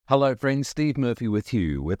Hello friends, Steve Murphy with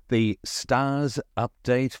you with the Stars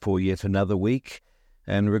update for yet another week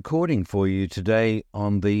and recording for you today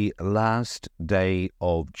on the last day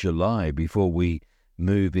of July before we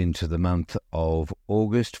move into the month of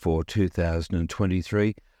August for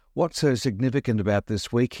 2023. What's so significant about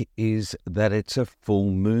this week is that it's a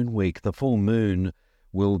full moon week. The full moon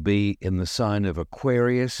will be in the sign of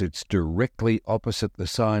Aquarius. It's directly opposite the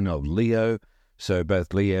sign of Leo. So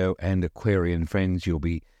both Leo and Aquarian friends, you'll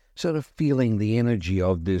be sort of feeling the energy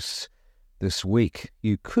of this week.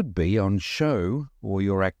 You could be on show or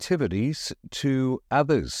your activities to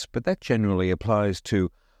others, but that generally applies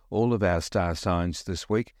to all of our star signs this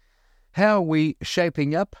week. How are we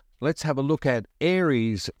shaping up? Let's have a look at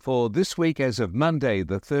Aries for this week as of Monday,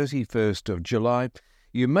 the 31st of July.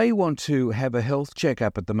 You may want to have a health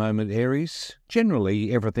checkup at the moment, Aries.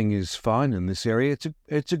 Generally, everything is fine in this area.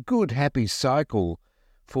 It's a good, happy cycle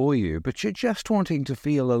for you, but you're just wanting to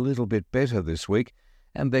feel a little bit better this week,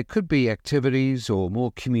 and there could be activities or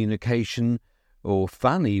more communication or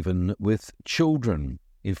fun even with children,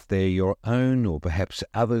 if they're your own or perhaps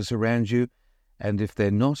others around you. And if they're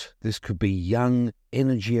not, this could be young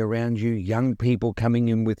energy around you, young people coming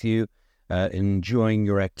in with you, enjoying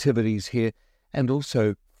your activities here, and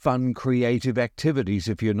also fun, creative activities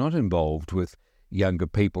if you're not involved with younger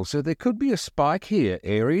people. So there could be a spike here,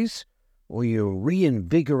 Aries, or you're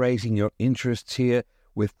reinvigorating your interests here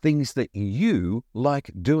with things that you like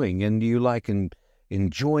doing and you like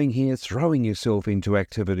enjoying here, throwing yourself into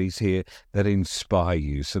activities here that inspire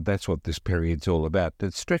you. So that's what this period's all about.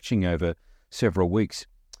 It's stretching over several weeks.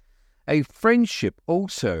 A friendship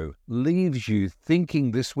also leaves you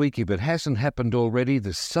thinking this week, if it hasn't happened already,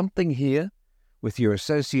 there's something here with your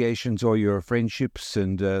associations or your friendships,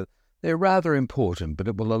 and they're rather important, but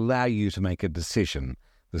it will allow you to make a decision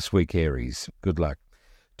this week, Aries. Good luck.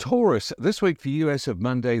 Taurus, this week for you as of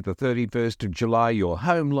Monday, the 31st of July, your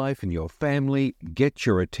home life and your family get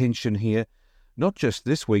your attention here. Not just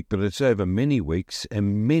this week, but it's over many weeks,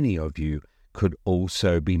 and many of you could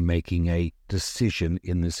also be making a decision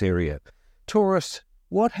in this area. Taurus,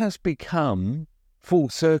 what has become full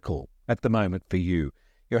circle at the moment for you?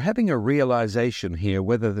 You're having a realization here,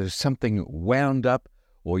 whether there's something wound up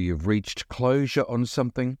or you've reached closure on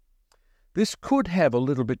something. This could have a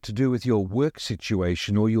little bit to do with your work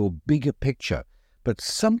situation or your bigger picture, but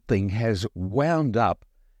something has wound up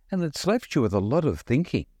and it's left you with a lot of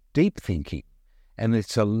thinking, deep thinking, and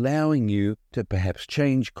it's allowing you to perhaps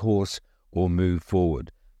change course or move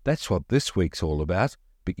forward. That's what this week's all about,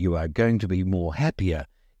 but you are going to be more happier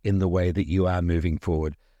in the way that you are moving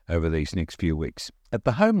forward over these next few weeks. At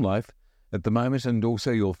the home life at the moment, and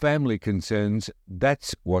also your family concerns,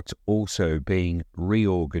 that's what's also being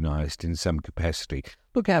reorganized in some capacity.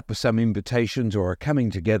 Look out for some invitations or a coming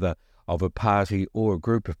together of a party or a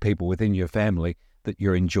group of people within your family that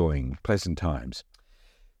you're enjoying. Pleasant times.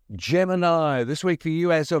 Gemini, this week for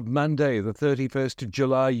you as of Monday, the 31st of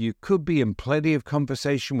July, you could be in plenty of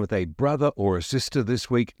conversation with a brother or a sister this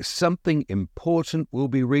week. Something important will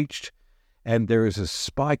be reached, and there is a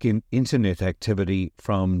spike in internet activity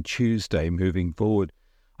from Tuesday moving forward.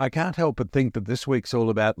 I can't help but think that this week's all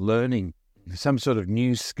about learning some sort of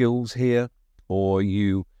new skills here, or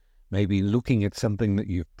you may be looking at something that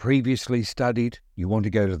you've previously studied. You want to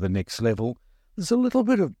go to the next level. There's a little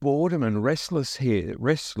bit of boredom and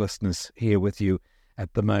restlessness here with you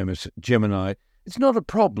at the moment, Gemini. It's not a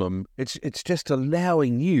problem. It's just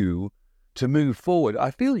allowing you to move forward. I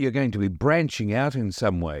feel you're going to be branching out in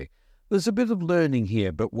some way. There's a bit of learning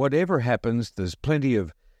here, but whatever happens, there's plenty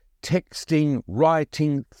of texting,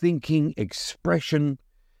 writing, thinking, expression,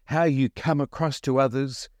 how you come across to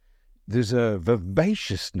others. There's a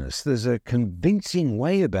vivaciousness, there's a convincing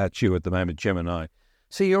way about you at the moment, Gemini.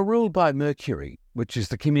 So you're ruled by Mercury, which is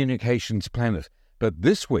the communications planet, but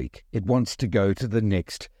this week it wants to go to the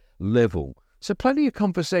next level. So plenty of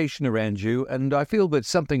conversation around you, and I feel that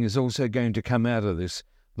something is also going to come out of this,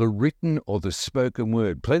 the written or the spoken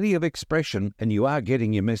word. Plenty of expression, and you are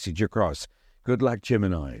getting your message across. Good luck,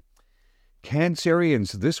 Gemini.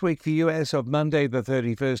 Cancerians, this week for you as of Monday, the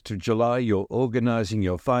 31st of July, you're organizing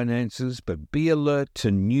your finances, but be alert to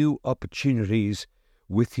new opportunities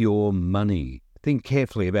with your money. Think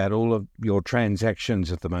carefully about all of your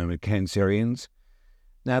transactions at the moment, Cancerians.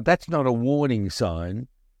 Now, that's not a warning sign.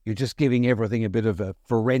 You're just giving everything a bit of a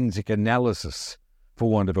forensic analysis, for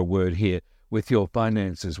want of a word here, with your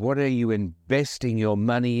finances. What are you investing your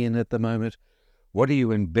money in at the moment? What are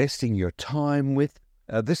you investing your time with?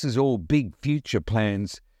 This is all big future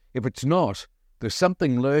plans. If it's not, there's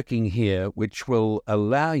something lurking here which will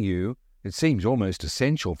allow you, it seems almost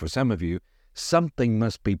essential for some of you, something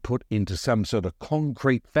must be put into some sort of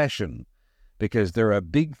concrete fashion, because there are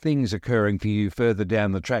big things occurring for you further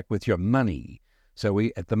down the track with your money. So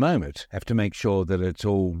we, at the moment, have to make sure that it's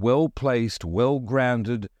all well-placed,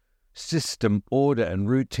 well-grounded, system, order and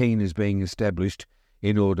routine is being established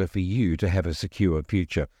in order for you to have a secure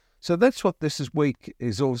future. So that's what week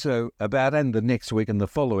is also about, and the next week and the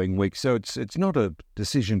following week. So it's not a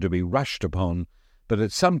decision to be rushed upon, but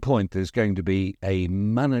at some point there's going to be a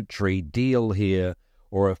monetary deal here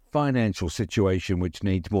or a financial situation which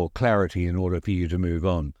needs more clarity in order for you to move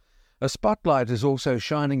on. A spotlight is also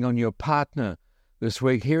shining on your partner this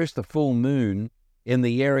week. Here is the full moon in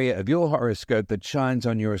the area of your horoscope that shines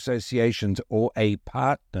on your associations or a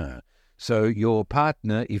partner. So your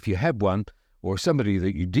partner, if you have one, or somebody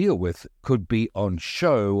that you deal with, could be on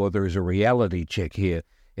show, or there is a reality check here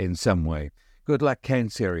in some way. Good luck,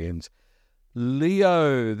 Cancerians.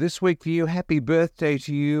 Leo, this week for you, happy birthday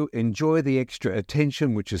to you. Enjoy the extra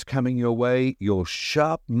attention which is coming your way. Your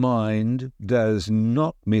sharp mind does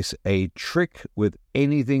not miss a trick with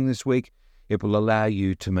anything this week. It will allow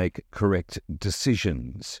you to make correct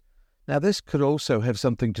decisions. Now, this could also have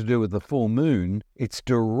something to do with the full moon. It's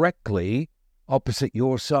directly opposite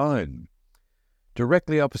your sign.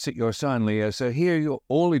 Directly opposite your sign, Leo. So here,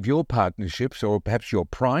 all of your partnerships, or perhaps your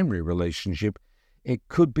primary relationship, it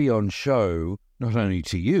could be on show, not only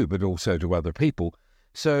to you, but also to other people.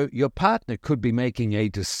 So your partner could be making a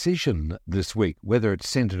decision this week, whether it's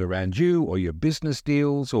centered around you or your business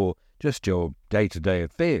deals or just your day-to-day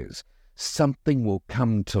affairs. Something will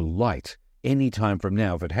come to light any time from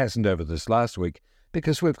now, if it hasn't over this last week,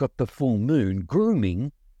 because we've got the full moon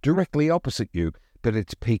grooming directly opposite you, but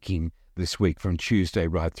it's peaking this week from Tuesday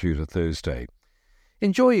right through to Thursday.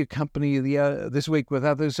 Enjoy your company this week with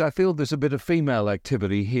others. I feel there's a bit of female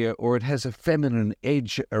activity here, or it has a feminine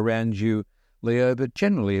edge around you, Leo, but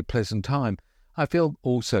generally a pleasant time. I feel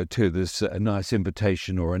also, too, there's a nice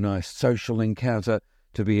invitation or a nice social encounter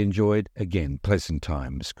to be enjoyed. Again, pleasant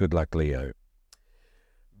times. Good luck, Leo.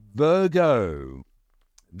 Virgo,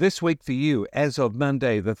 this week for you, as of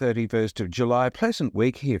Monday, the 31st of July, pleasant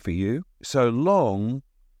week here for you, so long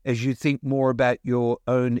as you think more about your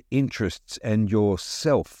own interests and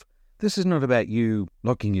yourself. This is not about you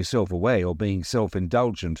locking yourself away or being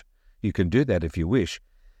self-indulgent. You can do that if you wish.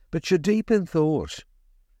 But you're deep in thought,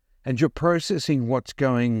 and you're processing what's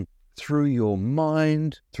going through your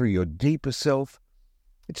mind, through your deeper self.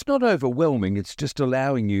 It's not overwhelming. It's just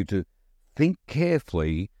allowing you to think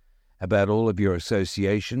carefully about all of your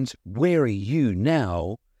associations. Where are you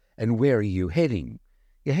now, and where are you heading?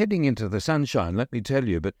 You're heading into the sunshine, let me tell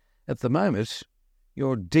you, but at the moment,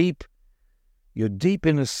 your deep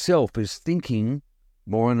inner self is thinking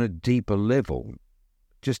more on a deeper level.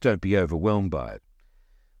 Just don't be overwhelmed by it.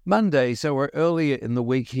 Monday, so we're earlier in the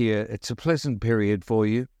week here, it's a pleasant period for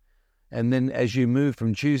you. And then as you move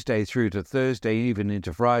from Tuesday through to Thursday, even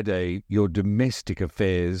into Friday, your domestic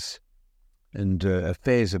affairs and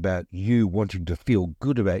affairs about you wanting to feel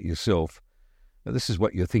good about yourself, this is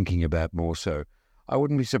what you're thinking about more so. I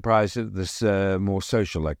wouldn't be surprised at this more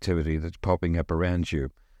social activity that's popping up around you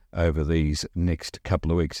over these next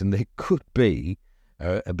couple of weeks. And there could be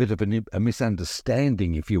a bit of a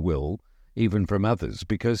misunderstanding, if you will, even from others,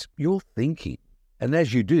 because you're thinking. And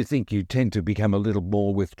as you do think, you tend to become a little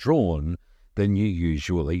more withdrawn than you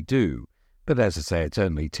usually do. But as I say, it's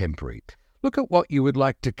only temporary. Look at what you would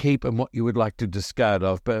like to keep and what you would like to discard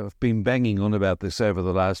of. But I've been banging on about this over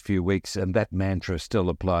the last few weeks, and that mantra still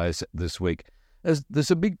applies this week. As there's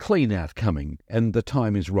a big clean-out coming, and the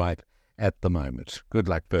time is ripe at the moment. Good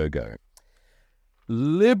luck, Virgo.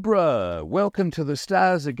 Libra, welcome to the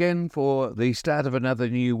stars again for the start of another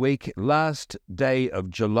new week. Last day of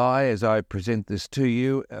July as I present this to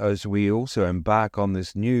you, as we also embark on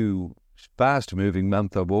this new fast-moving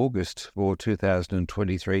month of August for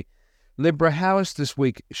 2023. Libra, how is this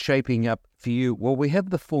week shaping up for you? Well, we have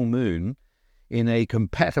the full moon in a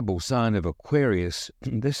compatible sign of Aquarius.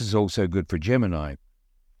 This is also good for Gemini.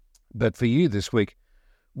 But for you this week,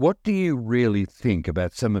 what do you really think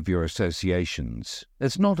about some of your associations?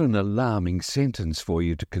 It's not an alarming sentence for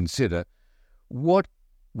you to consider.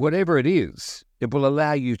 Whatever it is, it will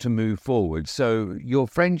allow you to move forward. So your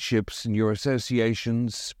friendships and your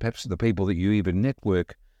associations, perhaps the people that you even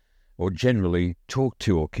network or generally talk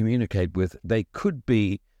to or communicate with, they could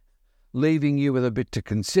be leaving you with a bit to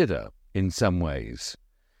consider in some ways.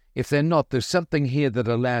 If they're not, there's something here that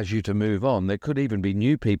allows you to move on. There could even be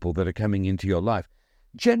new people that are coming into your life.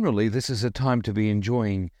 Generally, this is a time to be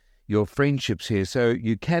enjoying your friendships here, so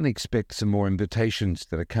you can expect some more invitations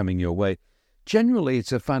that are coming your way. Generally,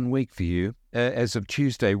 it's a fun week for you, as of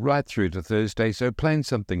Tuesday right through to Thursday, so plan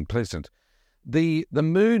something pleasant. The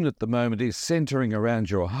moon at the moment is centering around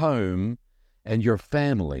your home and your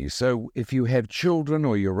family. So if you have children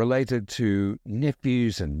or you're related to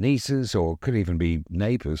nephews and nieces, or could even be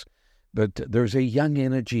neighbours, but there's a young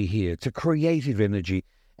energy here. It's a creative energy,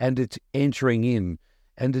 and it's entering in,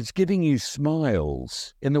 and it's giving you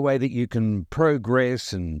smiles in the way that you can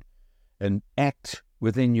progress and act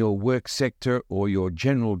within your work sector or your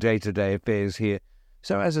general day-to-day affairs here.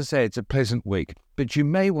 So as I say, it's a pleasant week, but you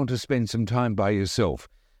may want to spend some time by yourself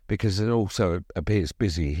because it also appears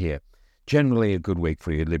busy here. Generally a good week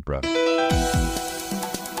for you, Libra.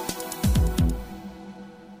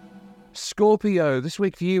 Scorpio, this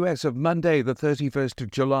week for you as of Monday, the 31st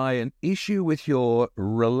of July, an issue with your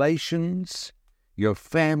relations, your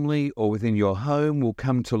family, or within your home will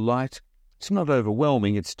come to light. It's not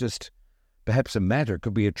overwhelming, it's just perhaps a matter. It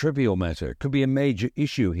could be a trivial matter. It could be a major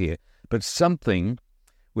issue here, but something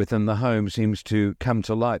within the home seems to come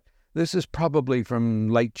to light. This is probably from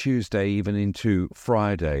late Tuesday even into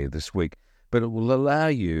Friday this week, but it will allow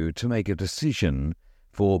you to make a decision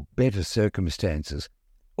for better circumstances.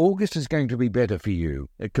 August is going to be better for you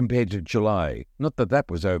compared to July. Not that that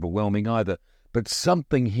was overwhelming either, but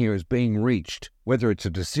something here is being reached, whether it's a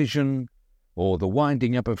decision or the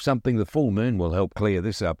winding up of something. The full moon will help clear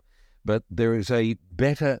this up, but there is a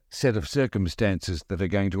better set of circumstances that are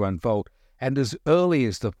going to unfold. And as early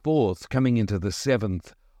as the 4th, coming into the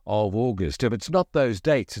 7th of August, if it's not those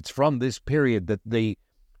dates, it's from this period that the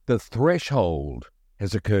threshold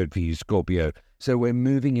has occurred for you, Scorpio. So we're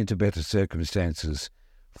moving into better circumstances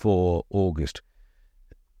for August.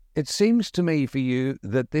 It seems to me for you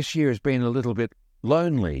that this year has been a little bit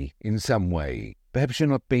lonely in some way. Perhaps you're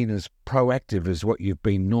not being as proactive as what you've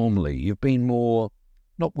been normally. You've been more,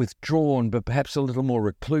 not withdrawn, but perhaps a little more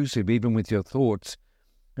reclusive, even with your thoughts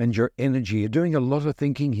and your energy. You're doing a lot of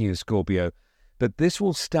thinking here, Scorpio, but this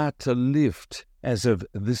will start to lift as of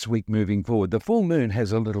this week moving forward. The full moon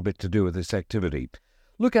has a little bit to do with this activity.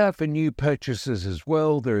 Look out for new purchases as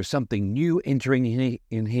well. There is something new entering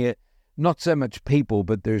in here. Not so much people,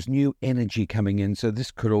 but there's new energy coming in. So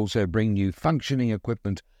this could also bring new functioning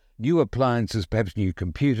equipment, new appliances, perhaps new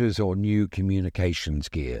computers or new communications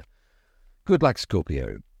gear. Good luck,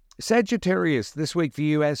 Scorpio. Sagittarius, this week for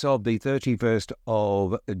you as of the 31st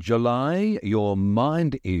of July. Your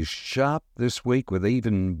mind is sharp this week with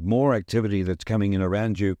even more activity that's coming in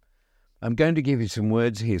around you. I'm going to give you some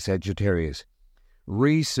words here, Sagittarius.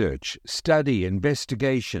 Research, study,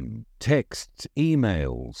 investigation, texts,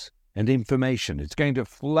 emails, and information. It's going to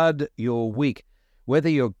flood your week. Whether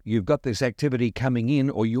you've got this activity coming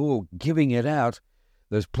in or you're giving it out,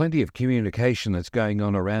 there's plenty of communication that's going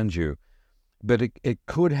on around you. But it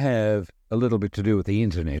could have a little bit to do with the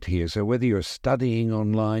internet here. So whether you're studying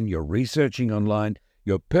online, you're researching online,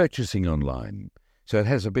 you're purchasing online. So it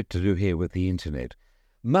has a bit to do here with the internet.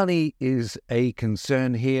 Money is a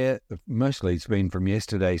concern here. Mostly it's been from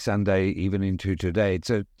yesterday, Sunday, even into today.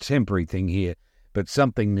 It's a temporary thing here, but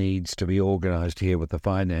something needs to be organised here with the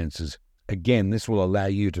finances. Again, this will allow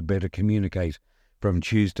you to better communicate from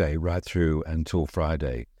Tuesday right through until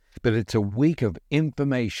Friday. But it's a week of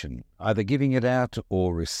information, either giving it out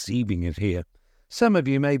or receiving it here. Some of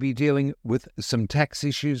you may be dealing with some tax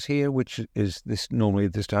issues here, which is this normally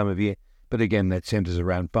at this time of year. But again, that centres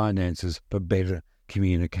around finances for better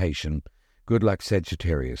communication. Good luck,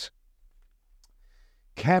 Sagittarius.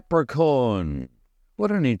 Capricorn.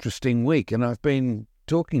 What an interesting week. And I've been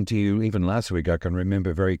talking to you even last week. I can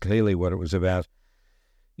remember very clearly what it was about.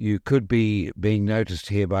 You could be being noticed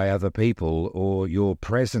here by other people or your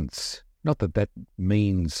presence. Not that that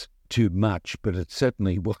means too much, but it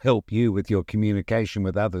certainly will help you with your communication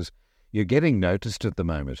with others. You're getting noticed at the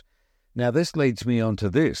moment. Now, this leads me on to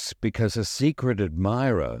this, because a secret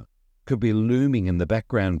admirer could be looming in the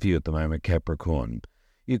background for you at the moment, Capricorn.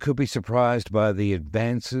 You could be surprised by the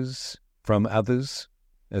advances from others.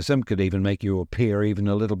 Some could even make you appear even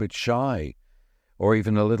a little bit shy or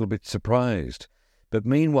even a little bit surprised. But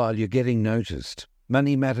meanwhile, you're getting noticed.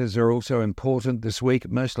 Money matters are also important this week,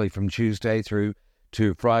 mostly from Tuesday through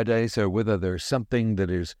to Friday. So whether there's something that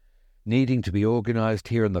is needing to be organised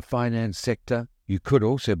here in the finance sector, you could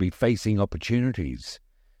also be facing opportunities,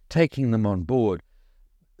 taking them on board.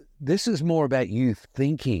 This is more about you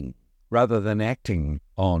thinking rather than acting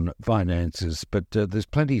on finances, but there's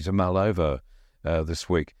plenty to mull over this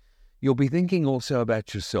week. You'll be thinking also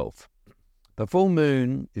about yourself. The full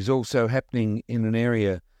moon is also happening in an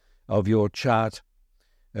area of your chart,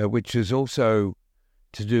 which is also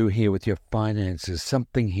to do here with your finances.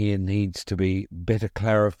 Something here needs to be better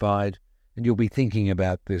clarified, and you'll be thinking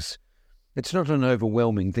about this. It's not an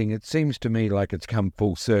overwhelming thing. It seems to me like it's come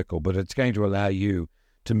full circle, but it's going to allow you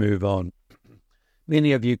to move on.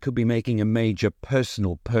 Many of you could be making a major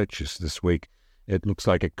personal purchase this week. It looks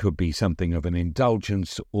like it could be something of an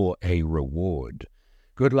indulgence or a reward.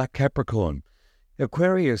 Good luck, Capricorn.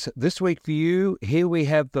 Aquarius, this week for you, here we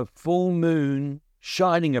have the full moon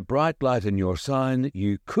shining a bright light in your sign.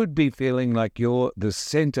 You could be feeling like you're the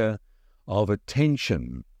center of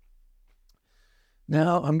attention.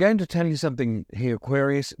 Now, I'm going to tell you something here,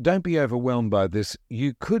 Aquarius. Don't be overwhelmed by this.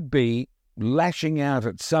 You could be lashing out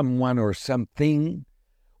at someone or something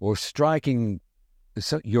or striking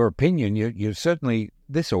your opinion. You're certainly,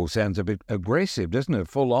 this all sounds a bit aggressive, doesn't it?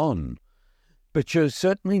 Full on. But you're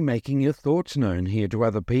certainly making your thoughts known here to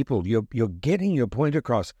other people. You're getting your point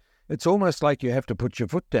across. It's almost like you have to put your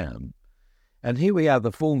foot down. And here we are,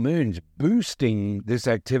 the full moon's boosting this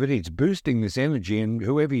activity. It's boosting this energy, and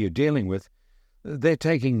whoever you're dealing with, they're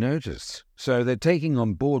taking notice. So they're taking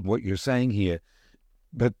on board what you're saying here.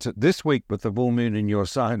 But this week with the full moon in your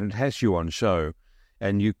sign, it has you on show,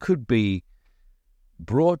 and you could be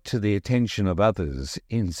brought to the attention of others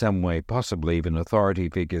in some way, possibly even authority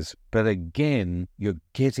figures. But again, you're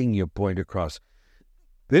getting your point across.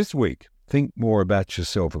 This week, think more about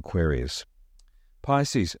yourself, Aquarius.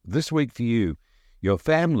 Pisces, this week for you, your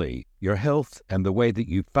family, your health, and the way that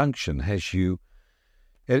you function has you.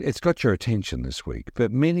 It's got your attention this week,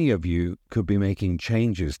 but many of you could be making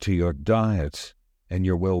changes to your diet and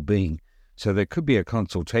your well-being. So there could be a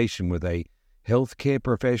consultation with a healthcare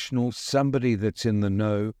professional, somebody that's in the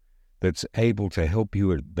know, that's able to help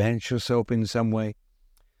you advance yourself in some way.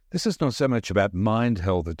 This is not so much about mind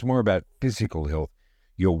health, it's more about physical health.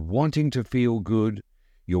 You're wanting to feel good,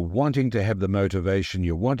 you're wanting to have the motivation,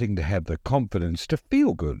 you're wanting to have the confidence to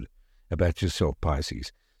feel good about yourself,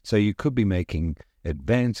 Pisces. So you could be making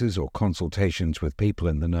advances or consultations with people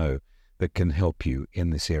in the know that can help you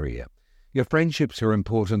in this area. Your friendships are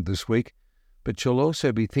important this week, but you'll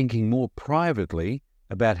also be thinking more privately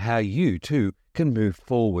about how you, too, can move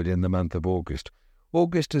forward in the month of August.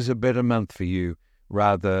 August is a better month for you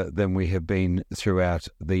rather than we have been throughout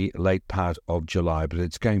the late part of July, but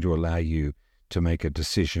it's going to allow you to make a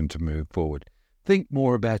decision to move forward. Think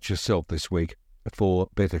more about yourself this week for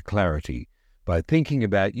better clarity. By thinking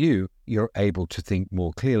about you, you're able to think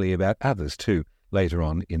more clearly about others too later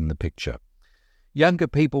on in the picture. Younger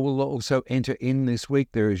people will also enter in this week.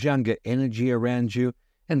 There is younger energy around you,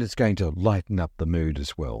 and it's going to lighten up the mood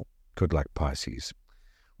as well. Good luck, Pisces.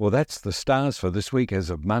 Well, that's the stars for this week as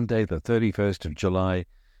of Monday, the 31st of July,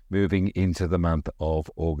 moving into the month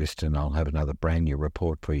of August, and I'll have another brand new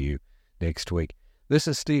report for you next week. This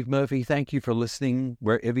is Steve Murphy. Thank you for listening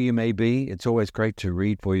wherever you may be. It's always great to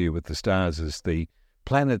read for you with the stars as the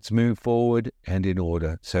planets move forward, and in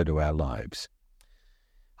order, so do our lives.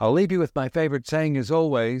 I'll leave you with my favorite saying as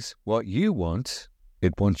always, what you want,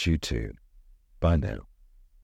 it wants you to. Bye now.